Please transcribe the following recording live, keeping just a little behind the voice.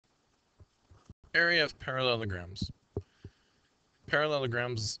Area of parallelograms.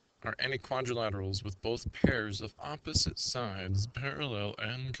 Parallelograms are any quadrilaterals with both pairs of opposite sides parallel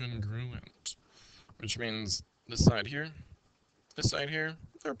and congruent, which means this side here,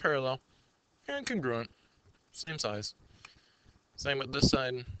 they're parallel and congruent, same size. Same with this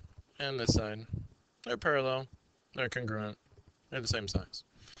side and this side. They're parallel, they're congruent, they're the same size.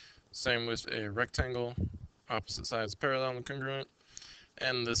 Same with a rectangle, opposite sides parallel and congruent,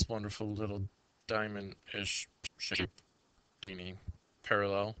 and this wonderful little diamond-ish shape thingy,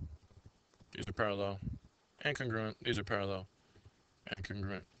 parallel. These are parallel and congruent. These are parallel and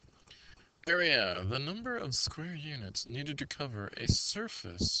congruent. Area, the number of square units needed to cover a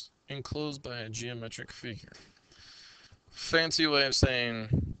surface enclosed by a geometric figure. Fancy way of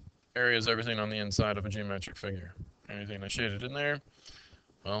saying area is everything on the inside of a geometric figure. Anything that's shaded in there,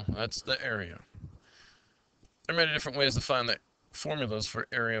 well, that's the area. There are many different ways to find the formulas for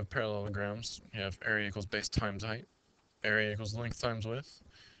area of parallelograms. You have area equals base times height, area equals length times width,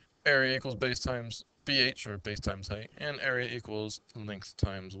 area equals base times BH, or base times height, and area equals length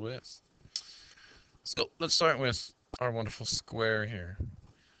times width. So let's start with our wonderful square here.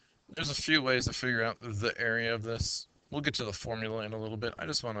 There's a few ways to figure out the area of this. We'll get to the formula in a little bit. I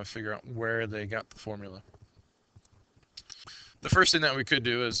just want to figure out where they got the formula. The first thing that we could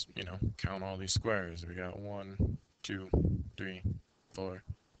do is, count all these squares. We got 1, 2, 3, 4,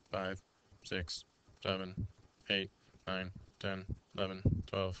 5, 6, 7, 8, 9, 10, 11,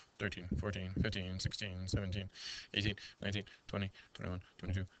 12, 13, 14, 15, 16, 17, 18, 19, 20, 21,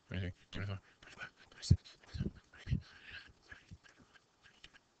 22, 23, 24, 25, 26, 27, 28,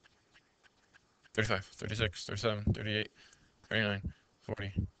 35, 36, 37, 38, 39,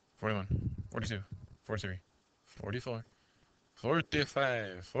 40, 41, 42, 43, 44,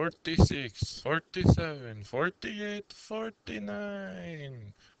 45, 46, 47, 48,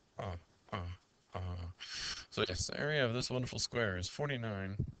 49. So yes, the area of this wonderful square is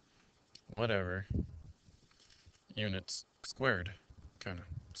 49, whatever, units squared. Kind of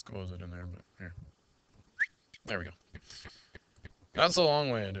squoze it in there, but here. There we go. That's a long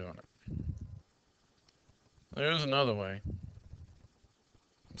way of doing it. There's another way.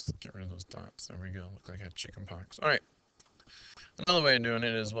 Let's get rid of those dots. There we go. Look like I had chicken pox. Alright. Another way of doing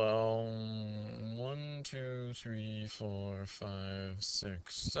it is, well, 1, 2, 3, 4, 5,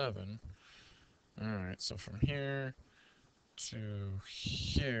 6, 7. Alright, so from here to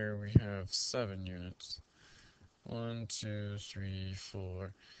here we have 7 units. 1, 2, 3,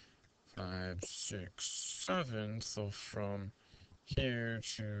 4, 5, 6, 7. So from here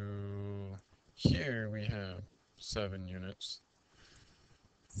to here we have 7 units.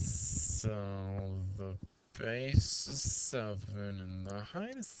 So the base is 7 and the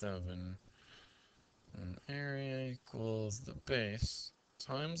height is 7. And area equals the base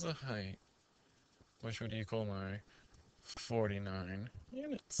times the height, which would equal my 49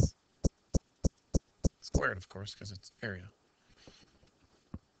 units. Squared, of course, because it's area.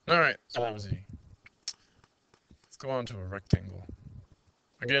 Alright, so that was easy. Let's go on to a rectangle.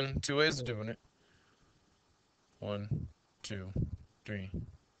 Again, 2 ways of doing it. 1, 2, 3,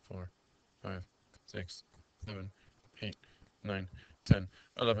 4, 5, 6, 7, 8, 9, 10,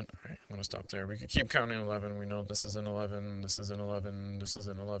 11. Alright, I'm going to stop there. We could keep counting 11. We know this is an 11, this is an 11, this is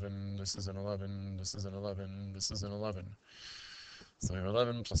an 11, this is an 11, this is an 11, this is an 11. So we have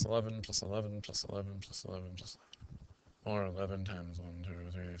 11 plus 11 plus 11 plus 11 plus 11 plus 11. Or 11 times 1,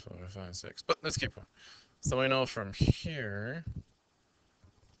 2, 3, 4, 5, 6. But let's keep going. So we know from here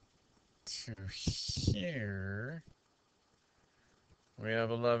to here, we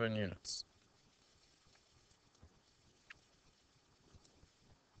have 11 units.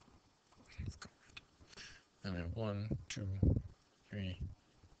 And we have 1, 2, 3,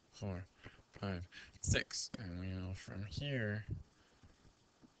 4, 5, 6. And we know from here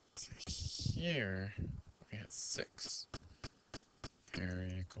to here, we have 6. Area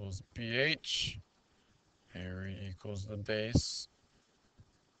equals BH. Area equals the base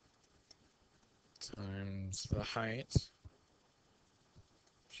times the height,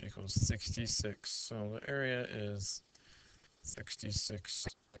 which equals 66. So the area is 66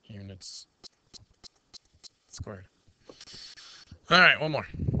 units squared. Alright, one more.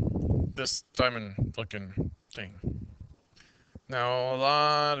 This diamond looking thing. Now, a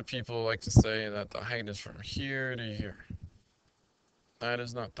lot of people like to say that the height is from here to here. That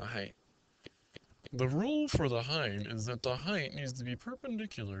is not the height. The rule for the height is that the height needs to be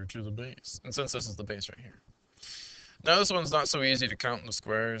perpendicular to the base. And since this is the base right here. Now this one's not so easy to count in the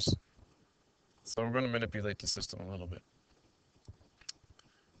squares. So we're going to manipulate the system a little bit.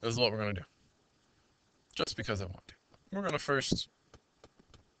 This is what we're going to do. Just because I want to. We're going to first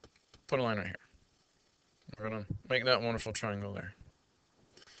put a line right here. we're gonna make that wonderful triangle there.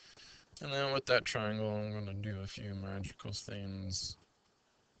 And then with that triangle, I'm gonna do a few magical things.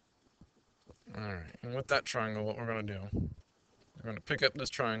 Alright, and with that triangle, what we're gonna do, we're gonna pick up this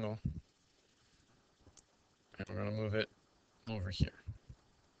triangle, and we're gonna move it over here.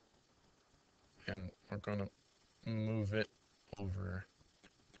 And we're gonna move it over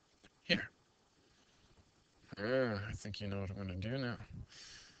here. I think you know what I'm gonna do now.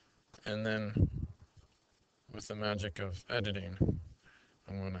 And then, with the magic of editing,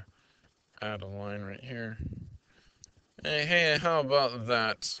 I'm gonna add a line right here. Hey, how about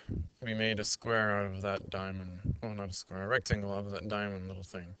that? We made a square out of that diamond. Well, not a square, a rectangle out of that diamond little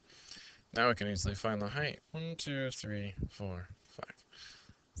thing. Now we can easily find the height. 1, 2, 3, 4, 5.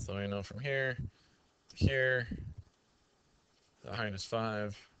 So we know from here to here, the height is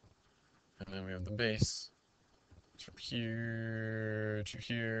 5. And then we have the base from here to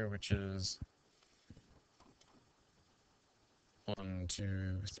here, which is 1,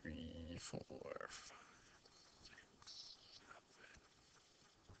 2, 3, 4, 5.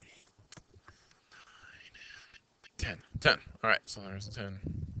 10. 10. Alright, so there's a 10.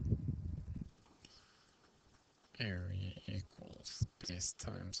 Area equals base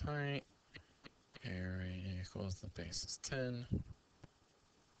times height. Area equals the base is 10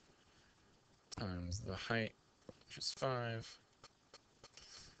 times the height, which is 5.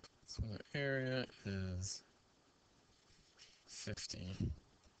 So the area is 50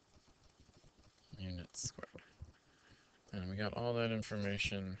 units squared. And we got all that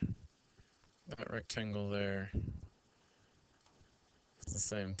information. That rectangle there is the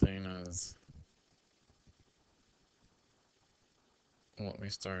same thing as what we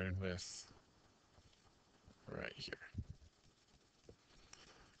started with right here.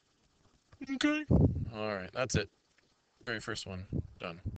 Okay. Alright, that's it. Very first one done.